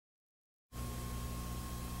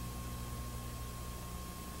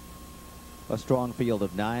A strong field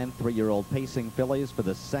of 9 3-year-old pacing fillies for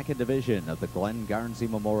the second division of the Glen Garnsey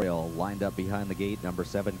Memorial. Lined up behind the gate, number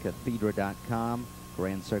 7 Cathedra.com,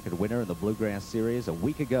 Grand Circuit winner in the Bluegrass Series a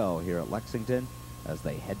week ago here at Lexington as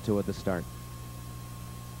they head toward the start.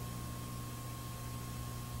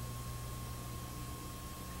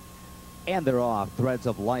 And they're off. Threads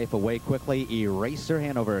of Life away quickly. Eraser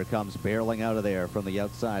Hanover comes barreling out of there from the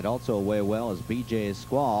outside. Also away well is BJ's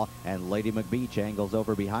Squall, and Lady McBeach angles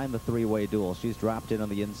over behind the three-way duel. She's dropped in on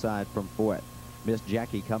the inside from 4th. Miss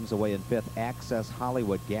JEKI comes away in 5th. Access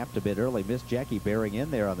Hollywood gapped a bit early. Miss JEKI bearing in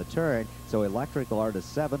there on the turn. So Electrical Art is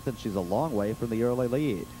 7th, and she's a long way from the early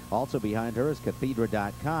lead. Also behind her is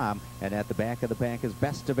Cathedra.com, and at the back of the pack is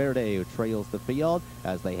Besta Verde, who trails the field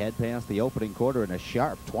as they head past the opening quarter in a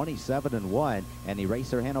sharp 27-1. And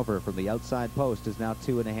Eraser Hanover from the outside post is now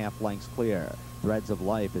 2.5 lengths clear. Threads of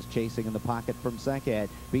Life is chasing in the pocket from 2nd.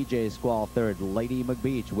 BJ's Squall 3rd. Lady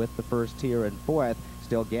McBeach with the first tier in 4th.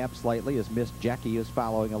 Still gapped slightly as Miss JEKI is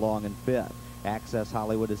following along in 5th. Access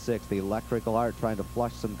Hollywood is 6th. The Electrical Art trying to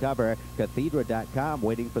flush some cover. Cathedra.com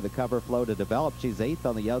waiting for the cover flow to develop. She's 8th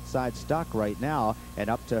on the outside, stuck right now. And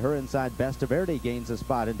up to her inside, Besta Verde gains a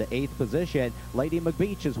spot into 8th position. Lady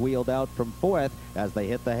McBeach is wheeled out from 4th as they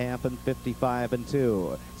hit the half in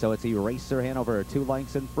 55-2. So it's Eraser Hanover 2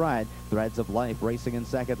 lengths in front. Threads of Life racing in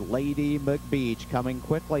 2nd. Lady McBeach coming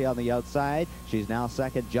quickly on the outside. She's now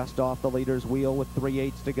 2nd, just off the leader's wheel with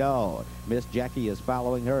 3/8 to go. Miss JEKI is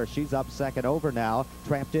following her. She's up 2nd over now.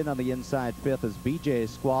 Trapped in on the inside 5th is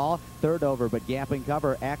BJ's Squall. 3rd over, but gapping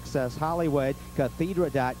cover, Access Hollywood.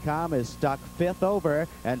 Cathedra.com is stuck 5th over,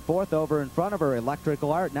 and 4th over in front of her.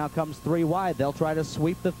 Electrical Art now comes 3 wide. They'll try to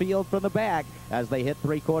sweep the field from the back as they hit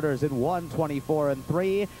 3/4 in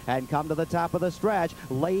 1:24-3 and come to the top of the stretch.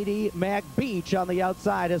 Lady McBeach on the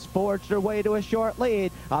outside has forged her way to a short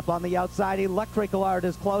lead. Up on the outside, Electrical Art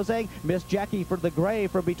is closing. Miss JEKI for the gray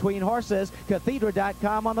from between horses.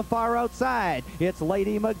 Cathedra.com on the far outside. It's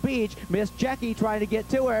Lady McBeach. Miss JEKI trying to get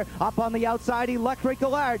to her. Up on the outside,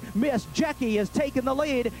 Electrical Art. Miss JEKI has taken the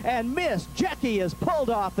lead, and Miss JEKI has pulled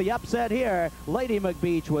off the upset here. Lady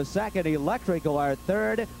McBeach was 2nd, Electrical Art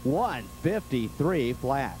 3rd, 1:53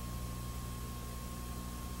 flat.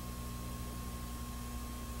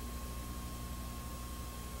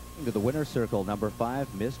 To the winner's circle, number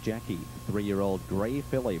 5, Miss JEKI, 3-year-old gray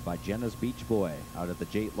filly by Jenna's Beach Boy out of the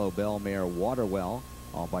Jate Lobel mare Waterwell,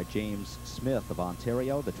 all by James Smith of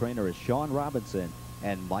Ontario. The trainer is Sean Robinson,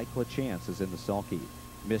 and Mike Lachance is in the sulky.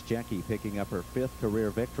 Miss JEKI picking up her 5th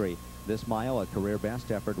career victory. This mile, a career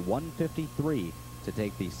best effort, 1:53, to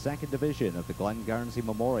take the second division of the Glen Garnsey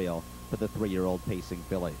Memorial for the 3-year-old pacing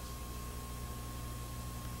fillies.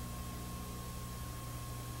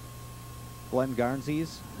 Glen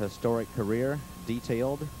Garnsey's historic career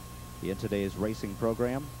detailed in today's racing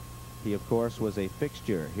program. He, of course, was a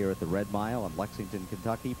fixture here at the Red Mile in Lexington,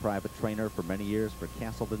 Kentucky, private trainer for many years for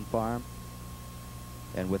Castleton Farm.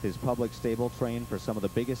 And with his public stable, trained for some of the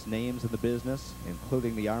biggest names in the business,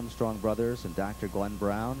 including the Armstrong brothers and Dr. Glen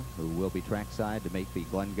Brown, who will be trackside to make the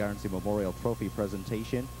Glen Garnsey Memorial Trophy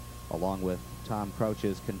presentation, along with Tom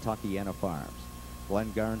Crouch's Kentuckiana Farms.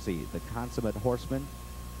 Glen Garnsey, the consummate horseman,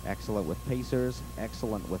 excellent with pacers,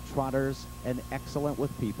 excellent with trotters, and excellent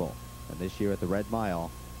with people. And this year at the Red Mile,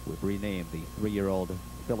 we've renamed the 3-year-old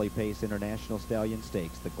Filly Pace International Stallion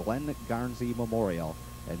Stakes the Glen Garnsey Memorial,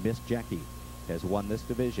 and Miss JEKI has won this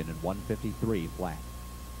division in 1:53 flat.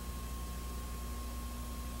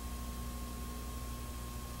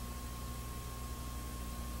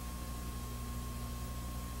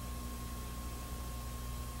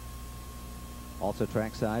 Also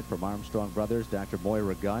trackside from Armstrong Brothers, Dr.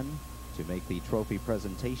 Moira Gunn to make the trophy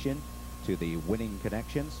presentation to the winning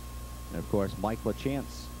connections. And of course, Mike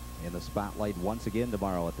Lachance in the spotlight once again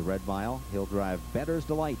tomorrow at the Red Mile. He'll drive Bettor's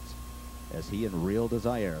Delight as he and Real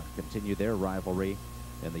Desire continue their rivalry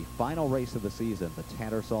in the final race of the season, the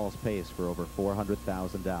Tattersall's Pace, for over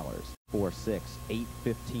 $400,000. 4-6,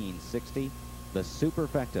 8-15-60. The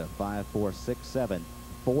Superfecta 5-4-6-7,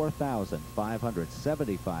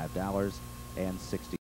 $4,575.60.